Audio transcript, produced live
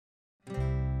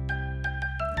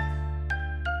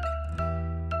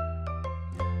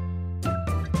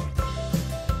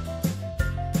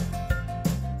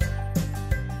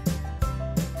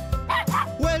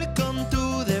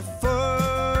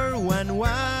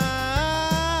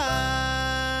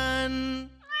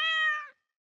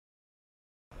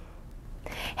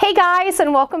Hey guys,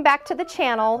 and welcome back to the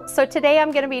channel. So today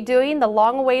I'm going to be doing the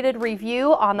long-awaited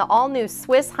review on the all-new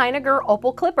Swiss Heiniger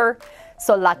Opal Clipper.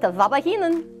 So laten we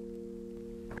beginnen.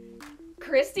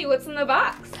 Christy, what's in the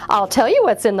box? I'll tell you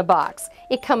what's in the box.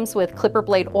 It comes with clipper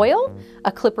blade oil,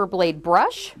 a clipper blade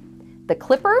brush, the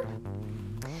clipper,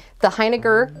 the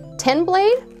Heiniger 10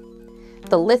 blade,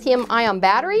 the lithium-ion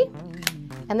battery,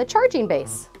 and the charging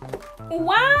base.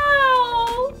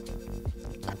 Wow!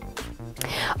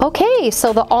 Okay,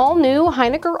 so the all-new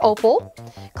Heiniger Opal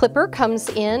clipper comes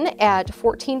in at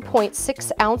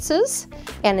 14.6 ounces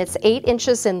and it's 8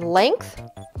 inches in length.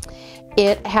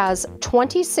 It has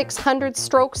 2,600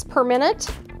 strokes per minute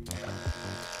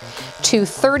to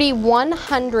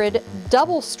 3,100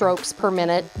 double strokes per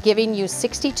minute, giving you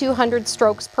 6,200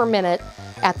 strokes per minute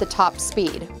at the top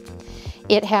speed.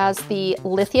 It has the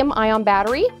lithium-ion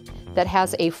battery that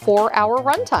has a 4-hour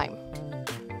runtime.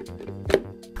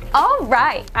 All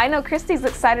right, I know Christy's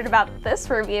excited about this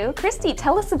review. Christy,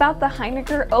 tell us about the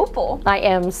Heiniger Opal. I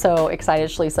am so excited,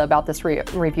 Shalisa, about this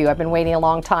review. I've been waiting a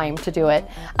long time to do it.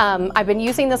 I've been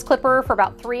using this clipper for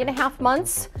about 3.5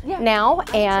 months now,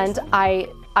 and I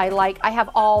have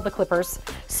all the clippers,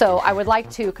 so I would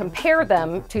like to compare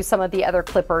them to some of the other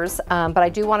clippers, but I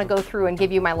do want to go through and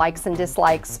give you my likes and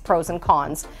dislikes, pros and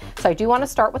cons. So I do want to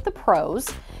start with the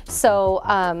pros. So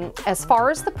as far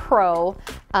as the pro,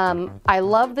 I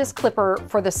love this clipper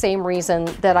for the same reason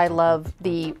that I love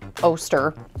the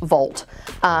Oster Volt.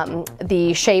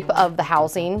 The shape of the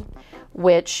housing,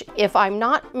 which, if I'm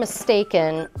not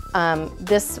mistaken,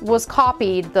 this was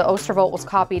copied, the Oster Volt was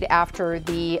copied after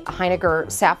the Heiniger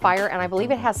Sapphire, and I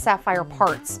believe it has sapphire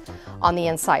parts on the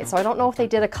inside. So I don't know if they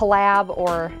did a collab,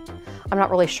 or I'm not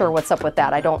really sure what's up with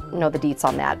that. I don't know the deets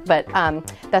on that, but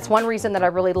that's one reason that I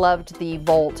really loved the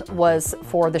Volt, was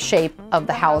for the shape of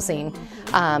the housing,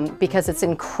 because it's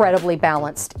incredibly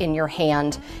balanced in your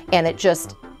hand, and it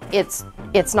just, it's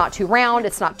not too round,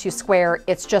 it's not too square,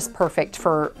 it's just perfect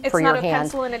for your hand. It's not a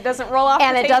pencil and it doesn't roll off the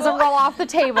table. And it doesn't roll off the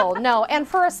table, no. And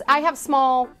for us, I have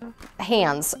small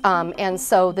hands, and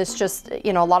so this just,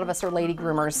 you know, a lot of us are lady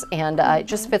groomers, and it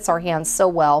just fits our hands so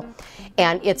well,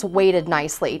 and it's weighted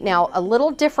nicely. Now, a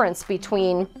little difference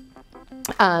between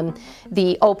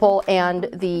the Opal and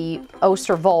the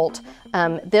Oster Volt,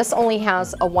 this only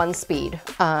has a 1-speed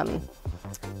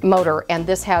motor, and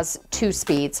this has 2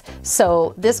 speeds.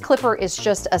 So this clipper is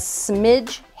just a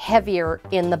smidge heavier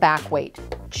in the back weight,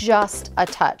 just a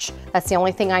touch. That's the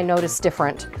only thing I noticed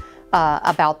different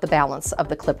about the balance of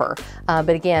the clipper. But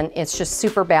again, it's just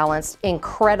super balanced,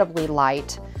 incredibly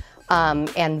light,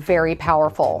 and very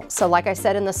powerful. So like I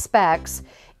said in the specs,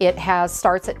 it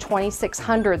starts at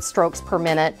 2,600 strokes per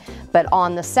minute, but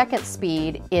on the second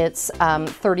speed, it's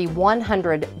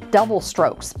 3,100 double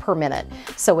strokes per minute.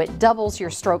 So it doubles your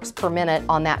strokes per minute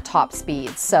on that top speed.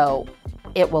 So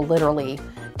it will literally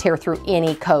tear through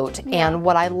any coat. Yeah. And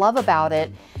what I love about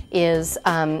it is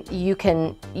you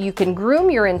can groom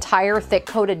your entire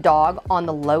thick-coated dog on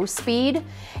the low speed,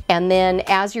 and then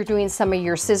as you're doing some of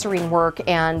your scissoring work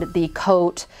and the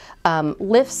coat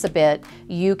lifts a bit,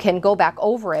 you can go back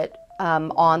over it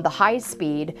on the high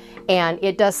speed, and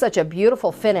it does such a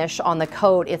beautiful finish on the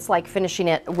coat. It's like finishing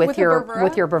it with your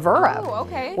bravura. Oh,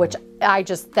 okay. Which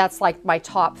that's like my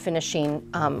top finishing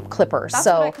clipper. That's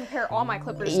so what I compare all my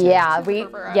clippers to.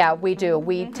 We do.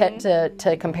 We tend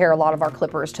to compare a lot of our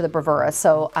clippers to the bravura.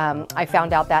 So I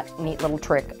found out that neat little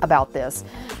trick about this.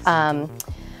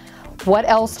 What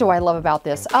else do I love about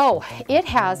this? Oh, it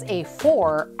has a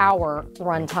 4-hour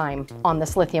runtime on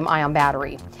this lithium-ion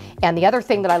battery. And the other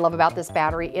thing that I love about this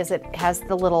battery is it has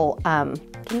the little, can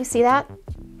you see that?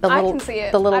 I can see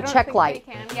it. The little check light.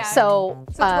 Yeah. So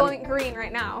it's glowing green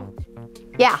right now.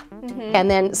 Yeah, and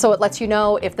then so it lets you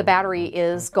know if the battery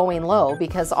is going low,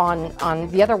 because on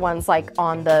the other ones, like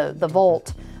on the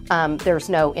Volt, there's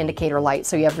no indicator light,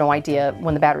 so you have no idea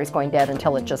when the battery's going dead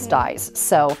until it just dies.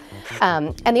 So,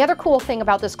 and the other cool thing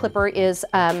about this clipper is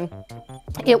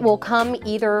it will come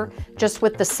either just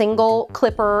with the single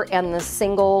clipper and the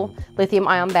single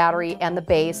lithium-ion battery and the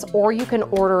base, or you can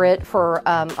order it for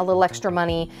a little extra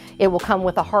money. It will come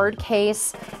with a hard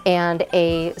case and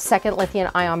a second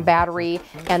lithium-ion battery,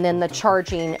 and then the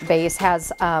charging base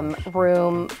has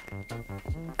room.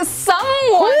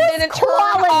 Someone didn't turn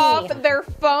off their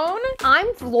phone. I'm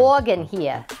vlogging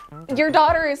here. Your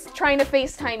daughter is trying to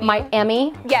FaceTime you. My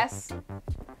Emmy? Yes.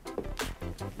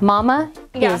 Mama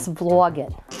is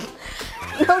vlogging.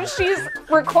 No, she's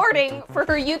recording for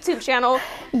her YouTube channel.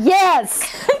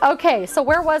 Yes. Okay, so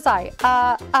where was I?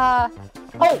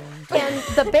 Oh, and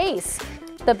the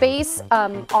base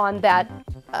on that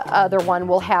other one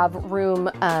will have room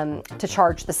to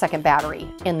charge the second battery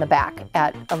in the back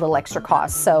at a little extra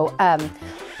cost. So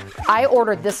I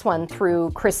ordered this one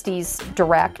through Christie's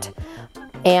Direct,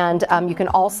 and you can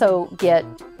also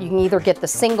you can either get the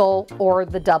single or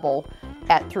the double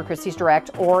through Christie's Direct,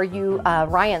 or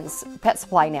Ryan's Pet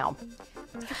Supply now.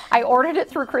 I ordered it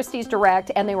through Christie's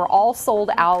Direct, and they were all sold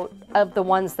out of the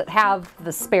ones that have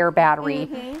the spare battery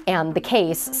and the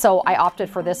case. So I opted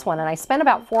for this one, and I spent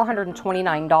about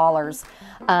 $429.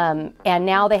 And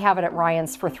now they have it at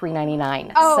Ryan's for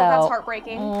 $399. Oh, so, that's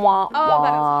heartbreaking. Wah, oh, that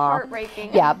is wah.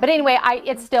 heartbreaking. Yeah, but anyway,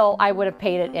 I would have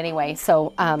paid it anyway.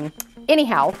 So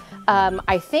anyhow,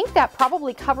 I think that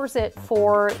probably covers it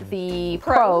for the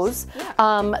pros.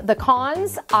 Yeah. The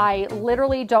cons, I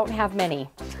literally don't have many.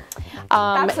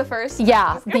 That's the first.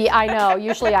 Yeah, I know.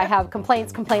 Usually I have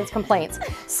complaints.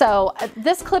 So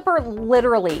this clipper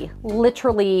literally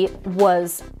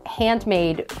was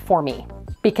handmade for me,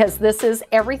 because this is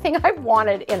everything I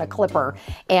wanted in a clipper,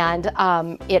 and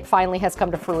it finally has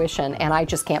come to fruition, and I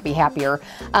just can't be happier.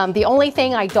 The only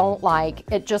thing I don't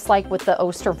like, just like with the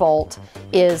Ostervolt,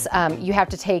 is you have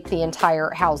to take the entire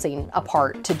housing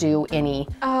apart to do any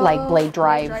like blade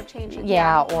drive changes.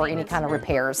 Yeah, or any kind of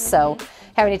repairs. So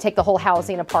having to take the whole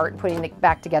housing apart and putting it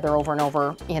back together over and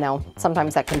over,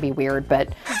 sometimes that can be weird,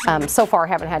 but so far I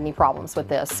haven't had any problems with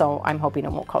this, so I'm hoping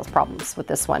it won't cause problems with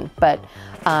this one. But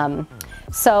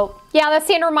so yeah, that's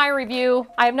the end of my review.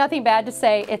 I have nothing bad to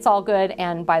say. It's all good,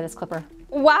 and buy this clipper.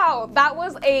 Wow, that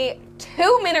was a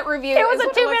 2-minute review. It was a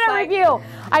 2-minute review.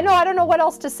 I know, I don't know what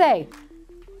else to say.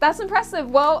 That's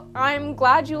impressive. Well, I'm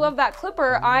glad you love that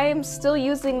clipper. I'm still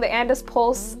using the Andis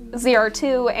Pulse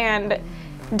ZR2, and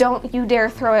don't you dare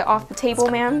throw it off the table,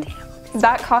 ma'am.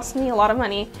 That cost me a lot of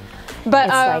money. But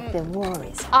it's like the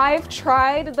worries. I've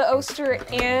tried the Oster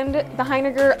and the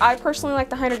Heiniger. I personally like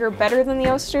the Heiniger better than the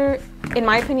Oster, in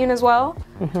my opinion as well.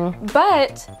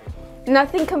 But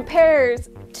nothing compares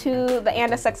to the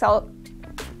Andis XL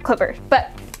clipper.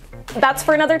 But that's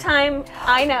for another time,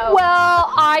 I know.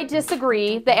 Well, I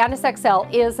disagree. The Andis XL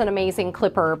is an amazing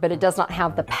clipper, but it does not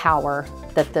have the power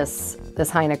that this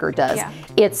Heiniger does. Yeah.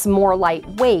 It's more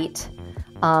lightweight,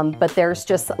 but there's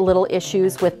just little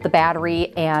issues with the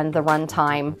battery and the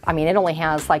runtime. I mean, it only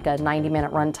has like a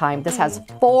 90-minute runtime. This has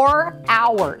 4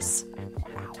 hours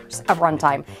of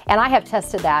runtime, and I have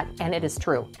tested that, and it is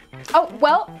true. Oh,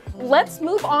 well, let's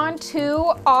move on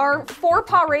to our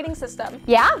 4-paw rating system.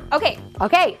 Yeah? Okay.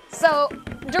 Okay. So,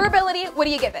 durability, what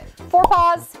do you give it? 4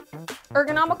 paws.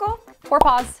 Ergonomical? 4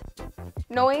 paws.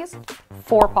 Noise?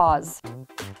 4 paws.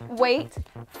 Weight?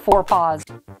 4 paws.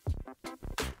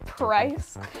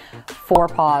 Price? 4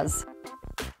 paws.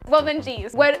 Well then,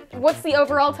 geez, what's the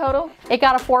overall total? It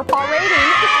got a 4-paw rating,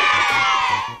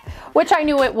 which I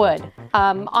knew it would.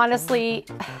 Honestly,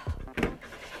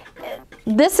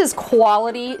 this is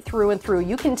quality through and through.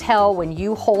 You can tell when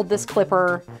you hold this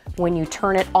clipper, when you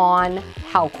turn it on,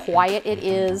 how quiet it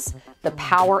is, the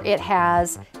power it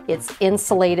has. It's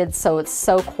insulated, so it's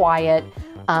so quiet.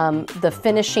 The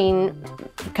finishing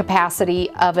capacity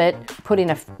of it, putting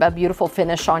a beautiful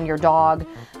finish on your dog,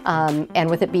 and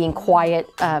with it being quiet,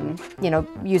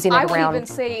 using it around. I would even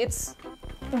say it's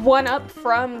one up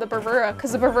from the Bravura,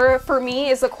 because the Bravura for me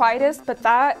is the quietest, but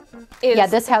that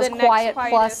is this has the quiet next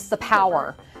plus the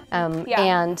power.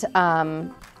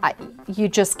 You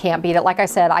just can't beat it. Like I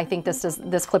said, I think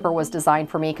this clipper was designed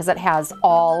for me because it has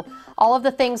all of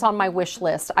the things on my wish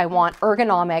list. I want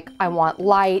ergonomic, I want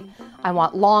light, I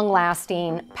want long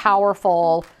lasting,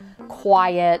 powerful,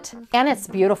 quiet, and it's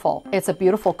beautiful. It's a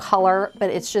beautiful color, but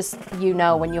it's just,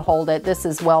 when you hold it, this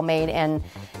is well made, and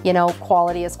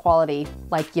quality is quality.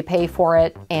 Like, you pay for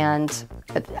it, and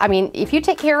I mean, if you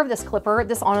take care of this clipper,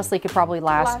 this honestly could probably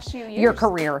last your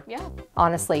career. Yeah.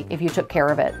 Honestly, if you took care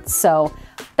of it. So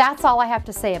that's all I have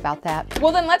to say about that.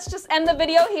 Well, then let's just end the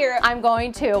video here. I'm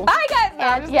going to. Bye, guys.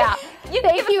 And yeah. You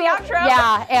can give us the outro.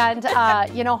 Yeah, and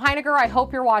Heiniger, I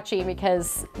hope you're watching,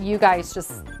 because you guys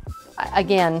just,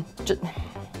 again,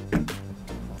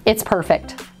 it's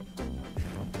perfect.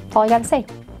 That's all I got to say.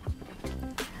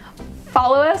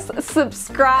 Follow us,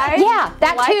 subscribe. Yeah,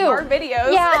 that like too. Our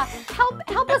videos. Yeah,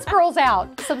 help us girls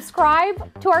out.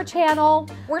 Subscribe to our channel.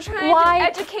 We're trying to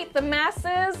educate the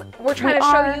masses. We're trying to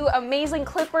show you amazing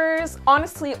clippers.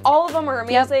 Honestly, all of them are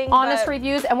amazing. Yep, honest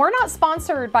reviews, and we're not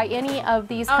sponsored by any of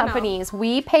these companies. No.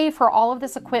 We pay for all of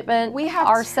this equipment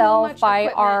ourselves by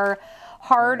our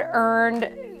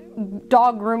hard-earned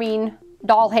dog grooming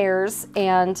doll hairs,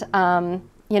 and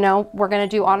we're going to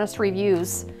do honest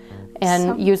reviews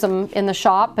and use them in the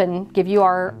shop and give you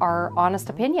our honest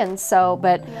opinions. So,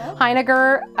 but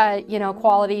Heiniger,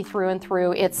 quality through and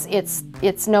through.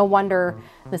 It's no wonder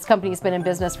This company's been in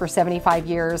business for 75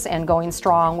 years and going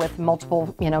strong with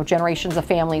multiple, you know, generations of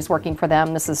families working for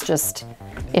them. This is just,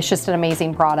 it's just an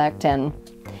amazing product, and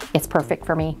it's perfect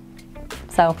for me.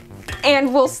 So.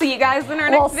 And we'll see you guys in our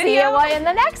next video. We'll see you in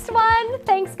the next one.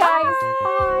 Thanks, guys.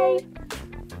 Bye. Bye.